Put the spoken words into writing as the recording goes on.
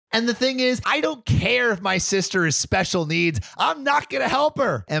And the thing is, I don't care if my sister is special needs. I'm not going to help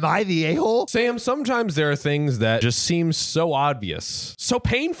her. Am I the a-hole? Sam, sometimes there are things that just seem so obvious, so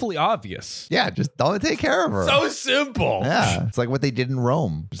painfully obvious. Yeah, just don't take care of her. So simple. Yeah, it's like what they did in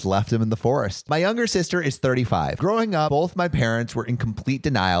Rome. Just left him in the forest. My younger sister is 35. Growing up, both my parents were in complete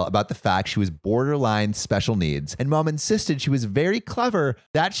denial about the fact she was borderline special needs, and mom insisted she was very clever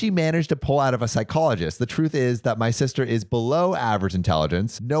that she managed to pull out of a psychologist. The truth is that my sister is below average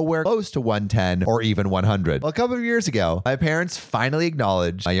intelligence, nowhere close to 110 or even 100. Well, a couple of years ago, my parents finally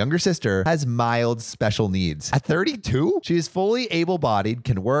acknowledged my younger sister has mild special needs. At 32, she is fully able-bodied,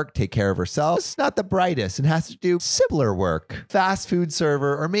 can work, take care of herself, just not the brightest, and has to do simpler work. Fast food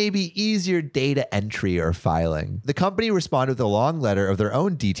server, or maybe easier data entry or filing. The company responded with a long letter of their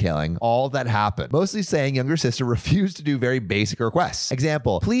own detailing all that happened, mostly saying younger sister refused to do very basic requests.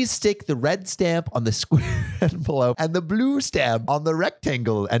 Example, please stick the red stamp on the square envelope and the blue stamp on the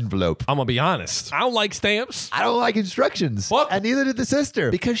rectangle envelope. I'm gonna be honest. I don't like stamps. I don't like instructions. What? And neither did the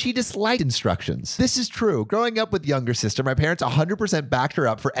sister, because she disliked instructions. This is true. Growing up with younger sister, my parents 100% backed her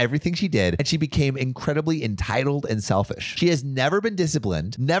up for everything she did, and she became incredibly entitled and selfish. She has never been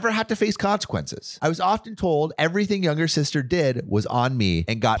disciplined, never had to face consequences. I was often told everything younger sister did was on me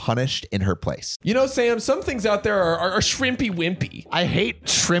and got punished in her place. You know, Sam, some things out there are shrimpy wimpy. I hate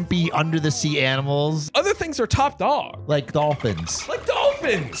shrimpy under the sea animals. Other things are top dog. Like dolphins. Like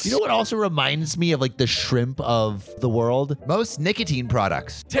dolphins. You know what also reminds me of like the shrimp of the world? Most nicotine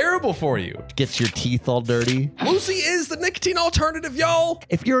products. Terrible for you. Gets your teeth all dirty. Lucy is the nicotine alternative, y'all.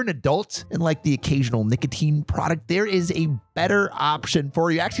 If you're an adult and like the occasional nicotine product, there is a better option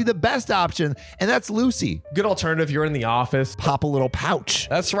for you. Actually, the best option, and that's Lucy. Good alternative. You're in the office. Pop a little pouch.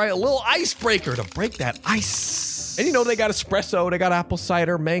 That's right. A little icebreaker to break that ice. And you know, they got espresso, they got apple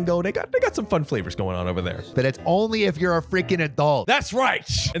cider, mango. They got some fun flavors going on over there. But it's only if you're a freaking adult. That's right.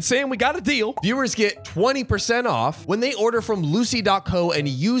 And Sam, we got a deal. Viewers get 20% off when they order from Lucy.co and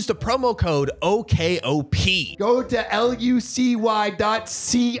use the promo code OKOP. Go to lucy.co.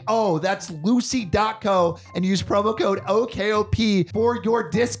 That's lucy.co and use promo code OKOP for your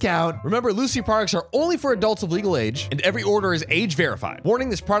discount. Remember, Lucy products are only for adults of legal age, and every order is age verified. Warning,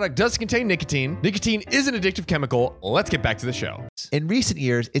 this product does contain nicotine. Nicotine is an addictive chemical. Let's get back to the show. In recent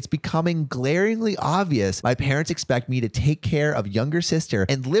years, it's becoming glaringly obvious my parents expect me to take care of younger sister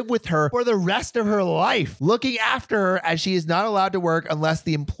and live with her for the rest of her life, looking after her as she is not allowed to work unless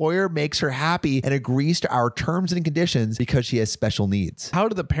the employer makes her happy and agrees to our terms and conditions because she has special needs. How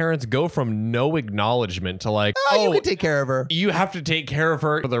do the parents go from no acknowledgement to like, Oh, you can take care of her. You have to take care of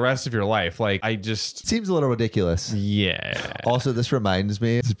her for the rest of your life? Like, I just... Seems a little ridiculous. Yeah. Also, this reminds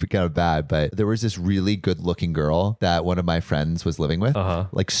me, this is kind of bad, but there was this really good looking girl that one of my friends was living with.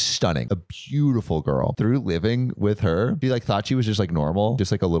 Like stunning, a beautiful girl. Through living with her, she like thought she was just like normal,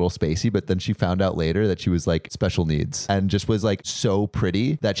 just like a little spacey, but then she found out later that she was like special needs and just was like so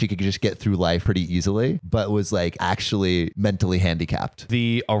pretty that she could just get through life pretty easily, but was like actually mentally handicapped.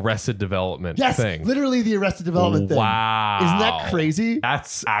 The Arrested Development thing. Literally the Arrested Development thing. Wow. Isn't that crazy?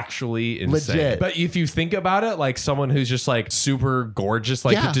 That's actually insane. Legit. But if you think about it, like someone who's just like super gorgeous,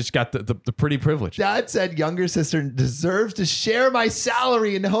 like just got the pretty privilege. Dad said younger sister deserves to share my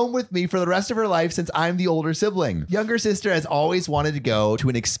salary and home with me for the rest of her life since I'm the older sibling. Younger sister has always wanted to go to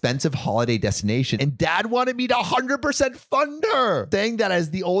an expensive holiday destination, and dad wanted me to 100% fund her, saying that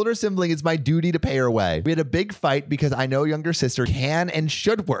as the older sibling, it's my duty to pay her way. We had a big fight because I know younger sister can and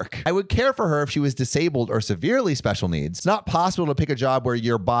should work. I would care for her if she was disabled or severely special needs. It's not possible to pick a job where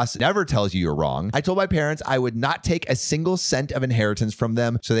your boss never tells you you're wrong. I told my parents I would not take a single cent of inheritance from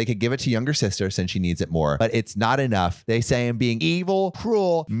them so they could give it to younger sister since she needs it more. But it's not enough. They say I'm being evil,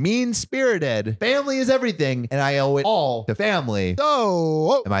 cruel, mean-spirited. Family is everything, and I owe it all to family.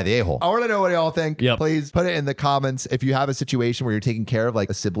 So, am I the a-hole? I want to know what y'all think. Yep. Please put it in the comments. If you have a situation where you're taking care of like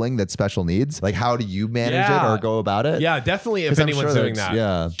a sibling that's special needs, like how do you manage it or go about it? Yeah, definitely. If anyone's doing that,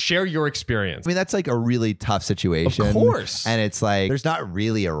 yeah, share your experience. I mean, that's like a really tough situation. Of course. And it's like, there's not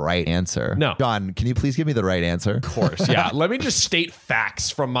really a right answer. No. John, can you please give me the right answer? Of course. Yeah. Let me just state facts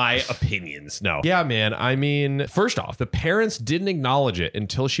from my opinions. No. Yeah, man. I mean, first off, the parents didn't acknowledge it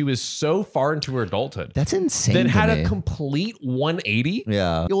until she was so far into her adulthood. That's insane. Then had a complete 180.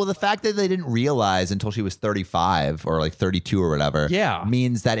 Yeah. Well, the fact that they didn't realize until she was 35 or like 32 or whatever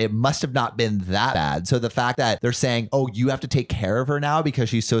means that it must have not been that bad. So the fact that they're saying, oh, you have to take care of her now because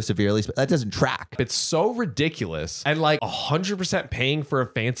she's so severely, that doesn't track. It's so ridiculous. And like 100% paying for a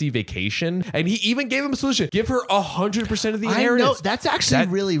fancy vacation. And he even gave him a solution. Give her 100% of the inheritance. I know. That's actually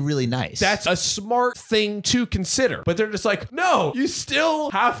really, really nice. That's a smart thing to consider. But they're just like, no, you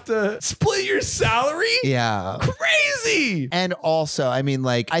still have to split your salary? Yeah. Crazy. And also, I mean,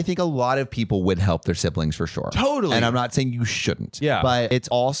 like, I think a lot of people would help their siblings for sure. Totally. And I'm not saying you shouldn't. Yeah. But it's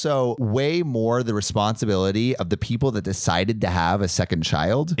also way more the responsibility of the people that decided to have a second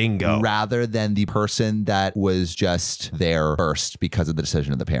child. Bingo. Rather than the person that was just there first because of the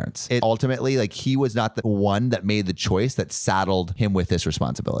decision of the parents. It ultimately, like, he was not the one that made the choice that saddled him with this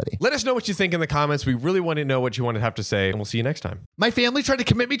responsibility. Let us know what you think in the comments. We really want to know what you want to have to say, and we'll see you next time. My family tried to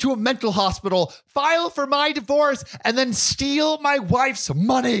commit me to a mental hospital, file for my divorce, and then steal my wife's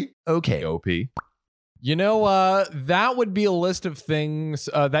money. Okay, OP. You know, that would be a list of things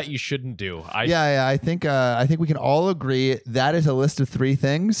that you shouldn't do. I think we can all agree that is a list of 3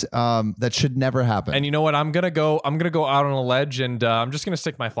 things that should never happen. And you know what? I'm gonna go out on a ledge, and I'm just gonna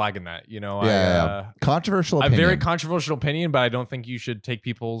stick my flag in that. You know, controversial a opinion. very controversial opinion, but I don't think you should take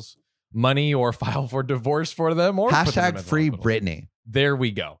people's money or file for divorce for them. Or put them in Hashtag free hospital. Britney. There we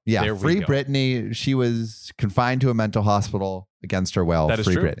go. Yeah, there we free go. Britney. She was confined to a mental hospital against her will. That is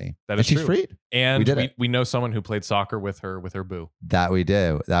free true. Britney. That and is she's true. freed. And we know someone who played soccer with her boo. That we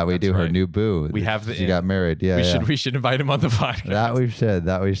do. That we That's do. Her right. new boo. We have She got married. Yeah, we should invite him on the podcast.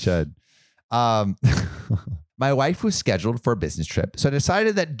 That we should. My wife was scheduled for a business trip, so I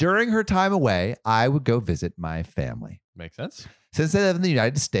decided that during her time away, I would go visit my family. Makes sense. Since I live in the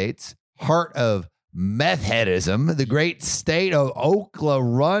United States, heart of meth headism, the great state of Oklahoma,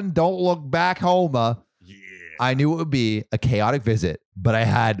 run, don't look back, Homa. Yeah. I knew it would be a chaotic visit, but I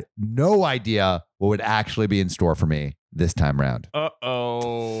had no idea what would actually be in store for me this time around.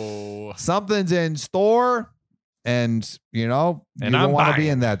 Uh-oh. Something's in store, and you don't want to be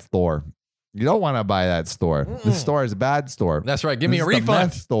in that store. You don't want to buy that store. The store is a bad store. That's right. Give me a This is the refund.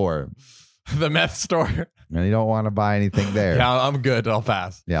 meth store. The meth store. And you don't want to buy anything there. Yeah, I'm good. I'll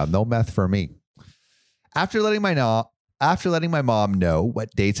pass. Yeah, no meth for me. After letting my mom know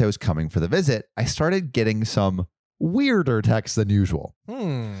what dates I was coming for the visit, I started getting some weirder texts than usual.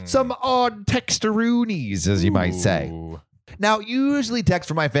 Some odd textaroonies, as you might say. Ooh. Now, usually text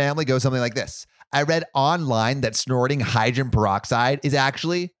from my family goes something like this. I read online that snorting hydrogen peroxide is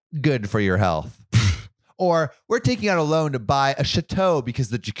actually good for your health. Or we're taking out a loan to buy a chateau because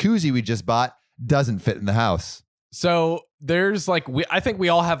the jacuzzi we just bought doesn't fit in the house. So there's like, I think we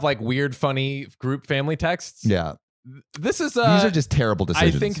all have like weird, funny group family texts. Yeah. This is These are just terrible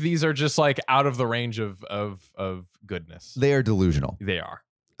decisions. I think these are just like out of the range of goodness. They are delusional. They are.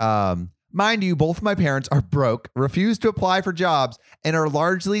 Mind you, both my parents are broke, refuse to apply for jobs, and are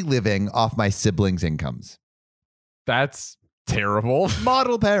largely living off my siblings' incomes. That's terrible.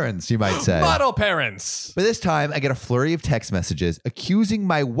 Model parents, you might say. Model parents. But this time, I get a flurry of text messages accusing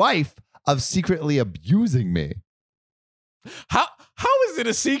my wife of secretly abusing me. How is it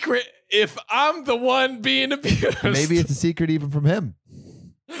a secret if I'm the one being abused? Maybe it's a secret even from him.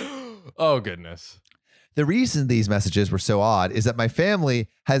 Oh, goodness. The reason these messages were so odd is that my family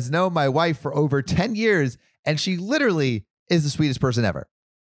has known my wife for over 10 years, and she literally is the sweetest person ever.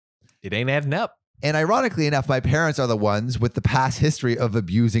 It ain't adding up. And ironically enough, my parents are the ones with the past history of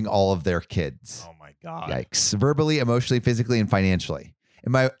abusing all of their kids. Oh, my God. Yikes. Verbally, emotionally, physically, and financially.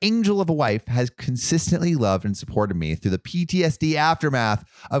 And my angel of a wife has consistently loved and supported me through the PTSD aftermath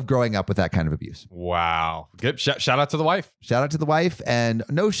of growing up with that kind of abuse. Wow. Good. Shout out to the wife. Shout out to the wife, and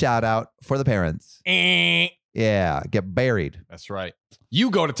no shout out for the parents. Yeah, get buried. That's right.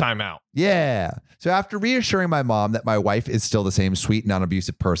 You go to timeout. Yeah. So after reassuring my mom that my wife is still the same sweet,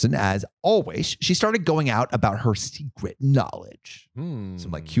 non-abusive person as always, she started going out about her secret knowledge.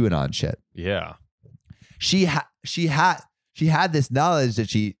 Some like QAnon shit. Yeah. She had this knowledge that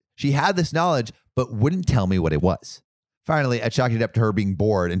she had this knowledge, but wouldn't tell me what it was. Finally, I chalked it up to her being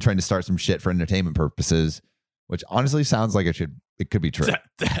bored and trying to start some shit for entertainment purposes, which honestly sounds like it could be true.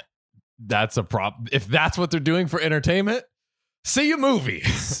 That's a problem. If that's what they're doing for entertainment, see a movie.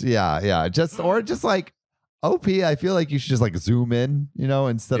 Yeah. Just like OP, I feel like you should just like zoom in,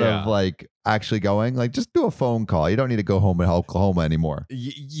 instead of like actually going. Like, just do a phone call. You don't need to go home in Oklahoma anymore.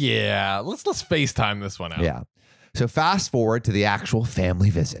 Yeah. Let's FaceTime this one out. Yeah. So fast forward to the actual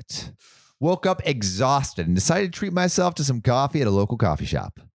family visit. Woke up exhausted and decided to treat myself to some coffee at a local coffee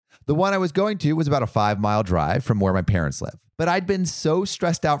shop. The one I was going to was about a 5-mile drive from where my parents live. But I'd been so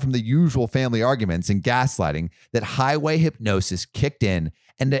stressed out from the usual family arguments and gaslighting that highway hypnosis kicked in,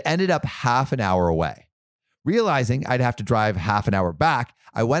 and it ended up half an hour away. Realizing I'd have to drive half an hour back,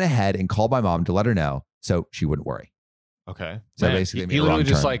 I went ahead and called my mom to let her know so she wouldn't worry. Okay. So basically, he literally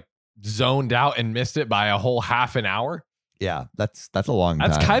just like zoned out and missed it by a whole half an hour. Yeah, that's a long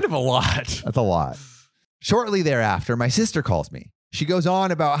time. That's kind of a lot. That's a lot. Shortly thereafter, my sister calls me. She goes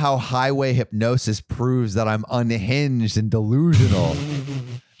on about how highway hypnosis proves that I'm unhinged and delusional.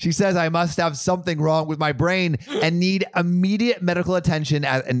 She says I must have something wrong with my brain and need immediate medical attention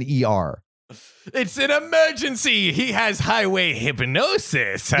at an ER. It's an emergency. He has highway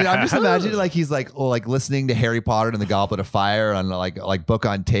hypnosis. Dude, I'm just imagining like he's like listening to Harry Potter and the Goblet of Fire on like book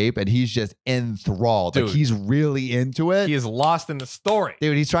on tape, and he's just enthralled. Dude, like he's really into it. He is lost in the story.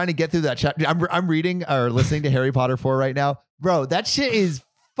 Dude, he's trying to get through that chapter. I'm reading or listening to Harry Potter 4 right now. Bro, that shit is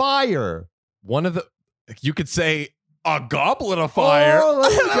fire. One of the, you could say, a goblet of fire. Oh,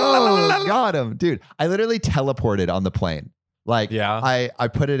 let's go. Got him. Dude, I literally teleported on the plane. Like, yeah. I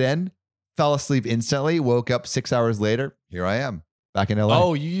put it in, fell asleep instantly, woke up 6 hours later. Here I am, back in LA.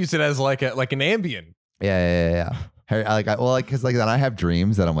 Oh, you use it as like an Ambien. Yeah. Harry, because then I have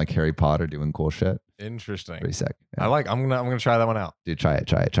dreams that I'm like Harry Potter doing cool shit. Interesting. Pretty sick. Yeah. I'm gonna try that one out. Dude, try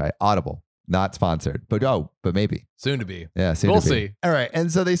it. Audible. Not sponsored, but maybe soon to be. Yeah, we'll see. All right, and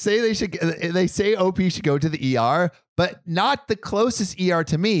so they say OP should go to the ER, but not the closest ER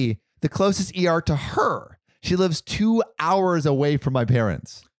to me. The closest ER to her. She lives 2 hours away from my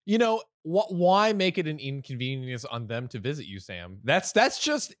parents. You know why make it an inconvenience on them to visit you, Sam? That's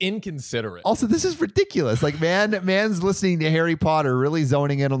just inconsiderate. Also, this is ridiculous. Like, man's listening to Harry Potter, really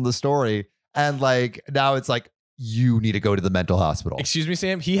zoning in on the story, and like now it's like, you need to go to the mental hospital. Excuse me,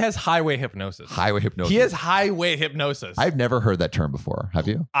 Sam. He has highway hypnosis. He has highway hypnosis. I've never heard that term before. Have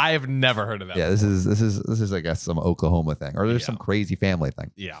you? I have never heard of that. Yeah, before. this is I guess some Oklahoma thing, or there's some crazy family thing.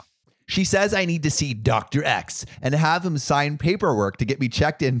 Yeah. She says I need to see Dr. X and have him sign paperwork to get me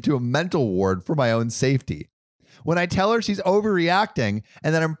checked into a mental ward for my own safety. When I tell her she's overreacting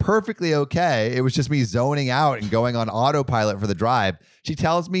and that I'm perfectly okay, it was just me zoning out and going on autopilot for the drive, she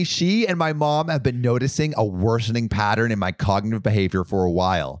tells me she and my mom have been noticing a worsening pattern in my cognitive behavior for a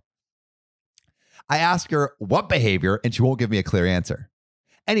while. I ask her what behavior, and she won't give me a clear answer.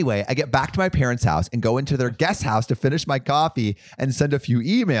 Anyway, I get back to my parents' house and go into their guest house to finish my coffee and send a few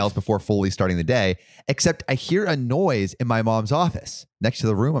emails before fully starting the day, except I hear a noise in my mom's office next to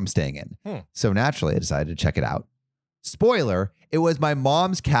the room I'm staying in. So naturally, I decided to check it out. Spoiler, it was my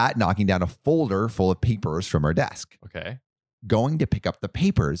mom's cat knocking down a folder full of papers from her desk. Okay. Going to pick up the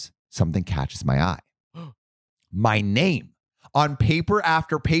papers, something catches my eye. My name. On paper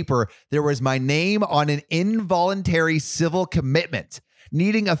after paper, there was my name on an involuntary civil commitment,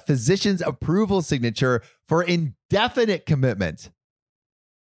 needing a physician's approval signature for indefinite commitment.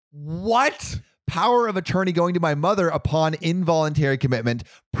 What? Power of attorney going to my mother upon involuntary commitment,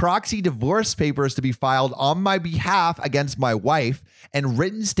 proxy divorce papers to be filed on my behalf against my wife, and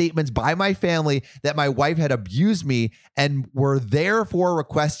written statements by my family that my wife had abused me and were therefore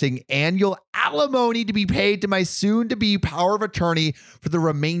requesting annual alimony to be paid to my soon-to-be power of attorney for the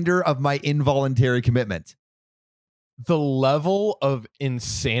remainder of my involuntary commitment. The level of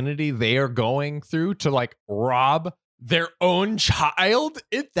insanity they are going through to like rob their own child,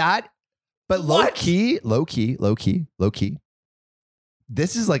 But low key.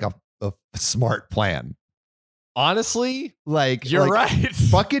 This is like a smart plan. Honestly, like you're right.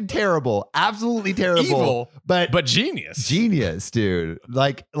 Fucking terrible. Absolutely terrible. Evil, but genius. Genius, dude.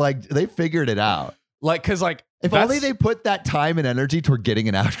 Like they figured it out. Like, cause like if only they put that time and energy toward getting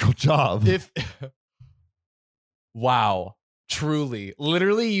an actual job. Wow. Truly,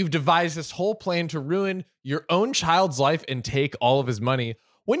 literally, you've devised this whole plan to ruin your own child's life and take all of his money,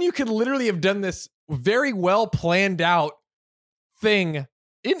 when you could literally have done this very well planned out thing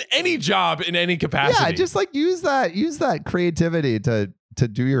in any job, in any capacity. Yeah, just like use that creativity to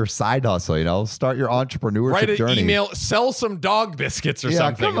do your side hustle, start your entrepreneurship Write an journey. Email, sell some dog biscuits or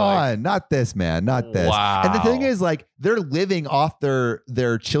something. Come on, not this, man, not this. Wow. And the thing is, like, they're living off their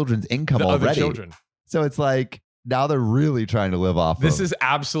children's income already. Other children. So it's like, now they're really trying to live off this is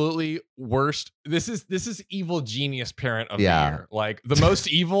absolutely worst. This is evil genius parent of the year. Like the most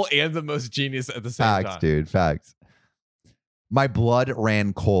evil and the most genius at the same time. Facts, dude. Facts. My blood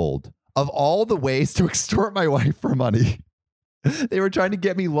ran cold. Of all the ways to extort my wife for money, they were trying to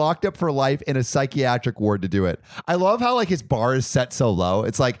get me locked up for life in a psychiatric ward to do it. I love how like his bar is set so low.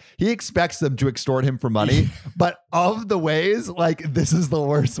 It's like he expects them to extort him for money, but of the ways, like this is the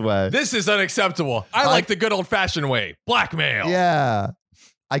worst way. This is unacceptable. I like the good old fashioned way. Blackmail. Yeah.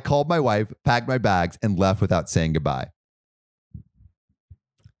 I called my wife, packed my bags, and left without saying goodbye.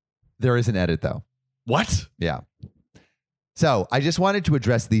 There is an edit though. What? Yeah. So I just wanted to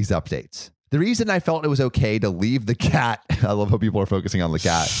address these updates. The reason I felt it was okay to leave the cat, I love how people are focusing on the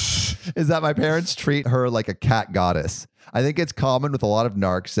cat, is that my parents treat her like a cat goddess. I think it's common with a lot of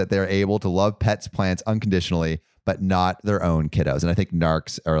narcs that they're able to love pets, plants unconditionally, but not their own kiddos. And I think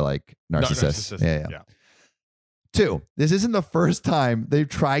narcs are like narcissists. Yeah. 2, this isn't the first time they've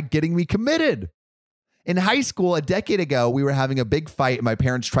tried getting me committed. In high school, a decade ago, we were having a big fight and my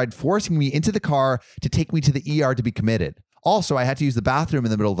parents tried forcing me into the car to take me to the ER to be committed. Also, I had to use the bathroom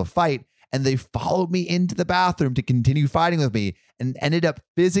in the middle of the fight and they followed me into the bathroom to continue fighting with me and ended up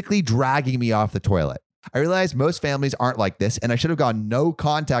physically dragging me off the toilet. I realized most families aren't like this and I should have gone no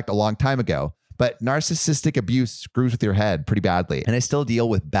contact a long time ago, but narcissistic abuse screws with your head pretty badly. And I still deal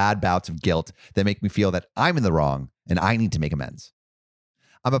with bad bouts of guilt that make me feel that I'm in the wrong and I need to make amends.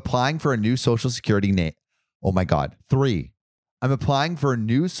 I'm applying for a new social security name. Oh my God. 3, I'm applying for a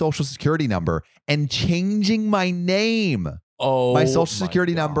new social security number and changing my name. Oh, my social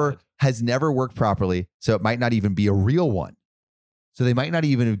security number has never worked properly, so it might not even be a real one. So they might not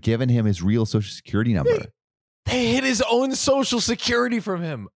even have given him his real social security number. They hid his own social security from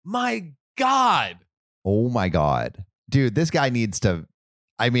him. My God. Oh my God. Dude, this guy needs to,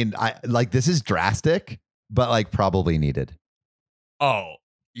 this is drastic, but like probably needed. Oh,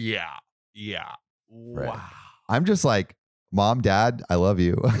 yeah. Yeah. Right. Wow. I'm just like, Mom, Dad, I love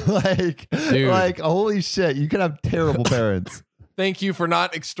you. Dude. Holy shit, you can have terrible parents. Thank you for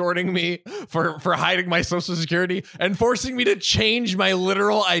not extorting me, for hiding my social security and forcing me to change my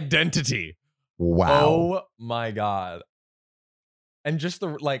literal identity. Wow. Oh my God. And just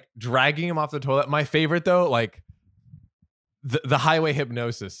dragging him off the toilet. My favorite though, the highway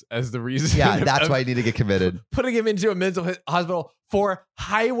hypnosis as the reason. Yeah, that's why I need to get committed. Putting him into a mental hospital for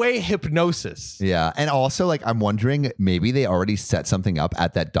highway hypnosis. Yeah. And also I'm wondering, maybe they already set something up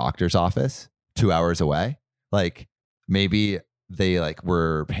at that doctor's office 2 hours away. Maybe they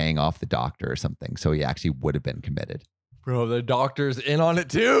were paying off the doctor or something. So he actually would have been committed. Bro, the doctor's in on it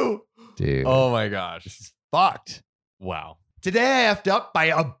too. Dude. Oh my gosh. This is fucked. Wow. Today I effed up by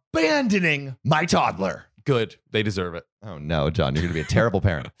abandoning my toddler. Good. They deserve it. Oh no, John, you're going to be a terrible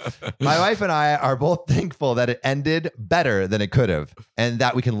parent. My wife and I are both thankful that it ended better than it could have and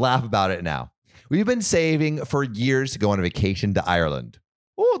that we can laugh about it now. We've been saving for years to go on a vacation to Ireland.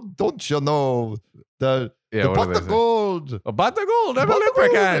 Oh, don't you know the pot of gold. A pot of gold. I'm a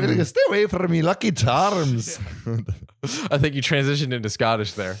leprechaun. Stay away from me, Lucky Charms. I think you transitioned into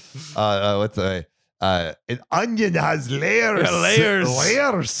Scottish there. An onion has layers. Yeah, layers.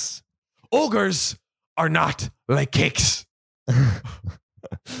 Layers. Ogres are not like cakes.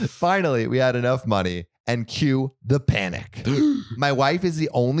 Finally, we had enough money and cue the panic. My wife is the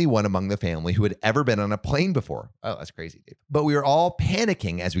only one among the family who had ever been on a plane before. Oh, that's crazy, dude. But we were all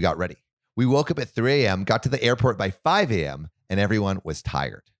panicking as we got ready. We woke up at 3 a.m., got to the airport by 5 a.m., and everyone was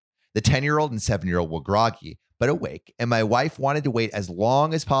tired. The 10-year-old and 7-year-old were groggy, but awake, and my wife wanted to wait as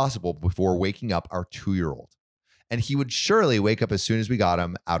long as possible before waking up our 2-year-old. And he would surely wake up as soon as we got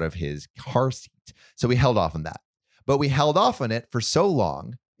him out of his car seat. So we held off on that. But we held off on it for so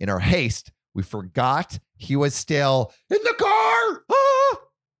long, in our haste, we forgot he was still in the car. Ah!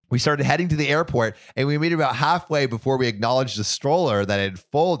 We started heading to the airport, and we made it about halfway before we acknowledged the stroller that had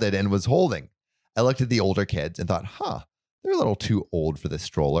folded and was holding. I looked at the older kids and thought, they're a little too old for this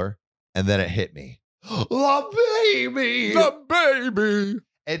stroller. And then it hit me. The baby! The baby!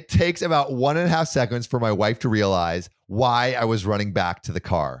 It takes about 1.5 seconds for my wife to realize why I was running back to the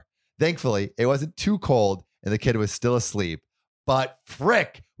car. Thankfully, it wasn't too cold and the kid was still asleep. But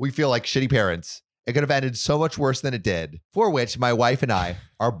frick, we feel like shitty parents. It could have ended so much worse than it did, for which my wife and I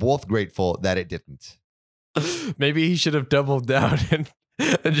are both grateful that it didn't. Maybe he should have doubled down and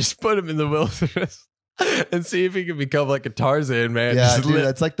just put him in the wilderness and see if he could become like a Tarzan, man. Yeah, dude,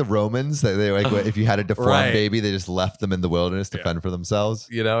 that's like the Romans. They if you had a deformed baby, they just left them in the wilderness to fend for themselves.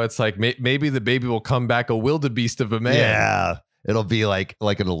 It's like maybe the baby will come back a wildebeest of a man. Yeah, it'll be like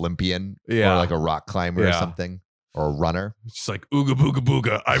an Olympian or like a rock climber or something. Or a runner. It's just like, ooga booga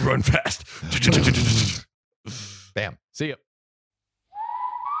booga, I run fast. Bam. See ya.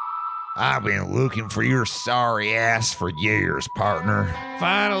 I've been looking for your sorry ass for years, partner.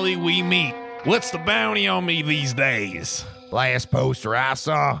 Finally, we meet. What's the bounty on me these days? Last poster I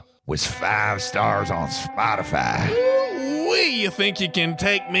saw was 5 stars on Spotify. You think you can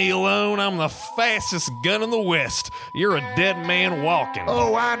take me alone? I'm the fastest gun in the West. You're a dead man walking.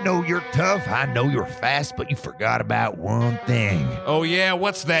 Oh, I know you're tough. I know you're fast, but you forgot about one thing. Oh, yeah?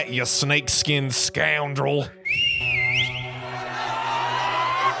 What's that, you snakeskin scoundrel?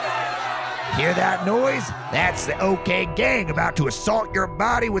 Hear that noise? That's the OK Gang about to assault your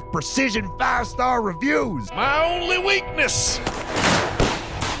body with precision 5-star reviews. My only weakness.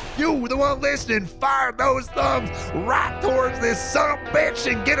 You, the one listening, fire those thumbs right towards this son of a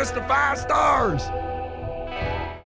bitch and get us to 5 stars.